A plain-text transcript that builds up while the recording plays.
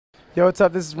Yo, what's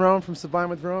up? This is Rome from Sublime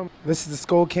with Rome. This is the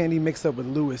Skullcandy Mix-Up with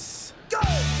Lewis. Go!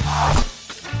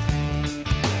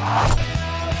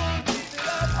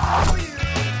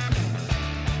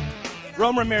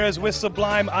 Rome Ramirez with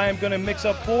Sublime. I am going to mix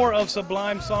up 4 of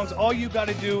Sublime songs. All you got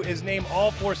to do is name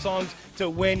all 4 songs to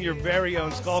win your very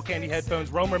own Skullcandy headphones.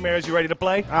 Rome Ramirez, you ready to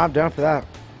play? I'm down for that.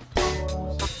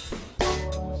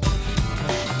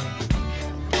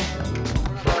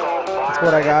 That's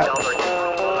what I got.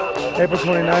 April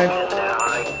 29th.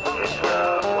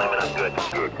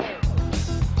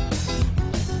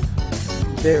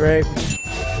 Date rape.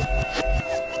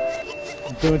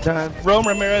 Doing time. Rome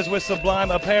Ramirez with Sublime,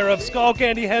 a pair of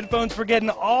Skullcandy headphones for getting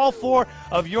all 4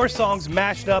 of your songs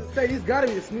mashed up. Hey, he's got to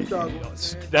be a Snoop Dogg.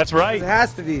 That's right. It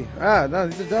has to be. Ah, no,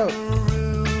 these are dope.